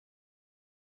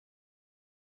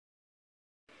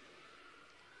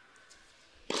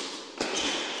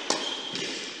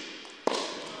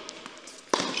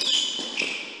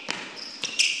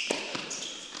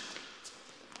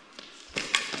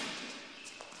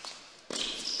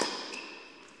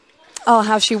Oh,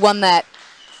 how she won that.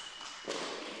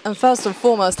 And first and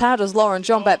foremost, how does Lauryn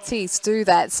John-Baptiste do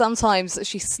that? Sometimes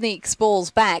she sneaks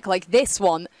balls back, like this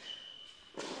one,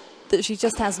 that she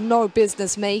just has no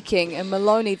business making. And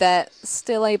Maloney there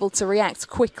still able to react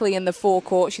quickly in the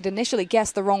forecourt. She'd initially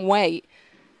guessed the wrong way.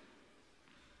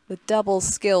 The double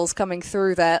skills coming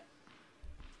through there.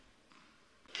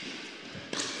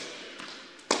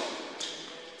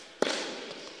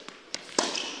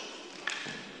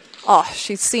 Oh,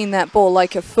 she's seen that ball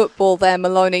like a football there,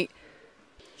 Maloney.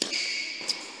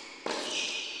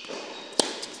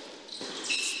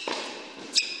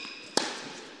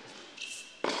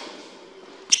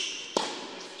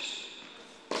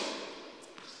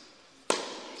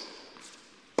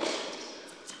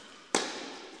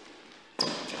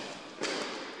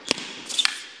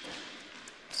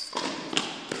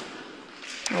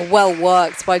 Well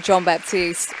worked by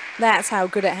John-Baptiste. That's how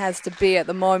good it has to be at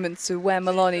the moment to wear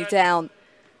Maloney down.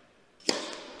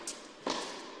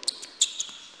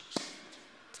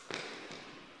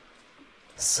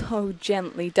 So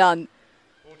gently done.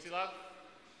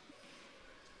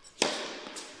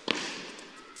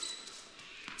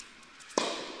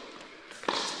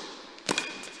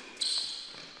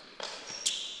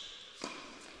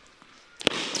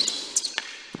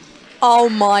 Oh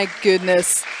my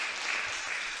goodness.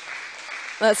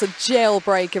 That's a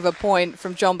jailbreak of a point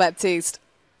from John-Baptiste.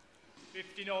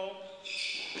 15-0.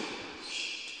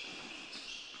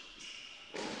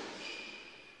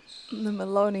 The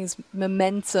Maloney's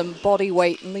momentum, body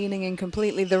weight leaning in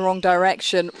completely the wrong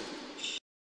direction.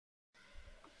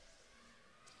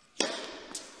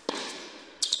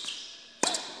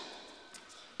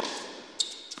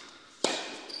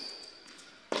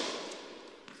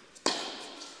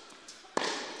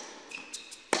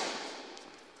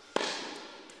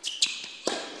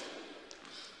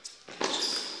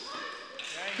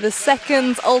 The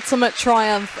second ultimate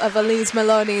triumph of Eliz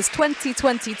Maloney's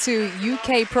 2022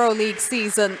 UK Pro League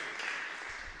season.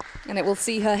 And it will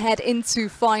see her head into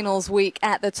finals week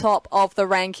at the top of the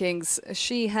rankings.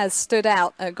 She has stood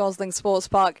out at Gosling Sports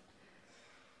Park.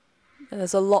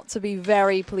 There's a lot to be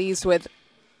very pleased with.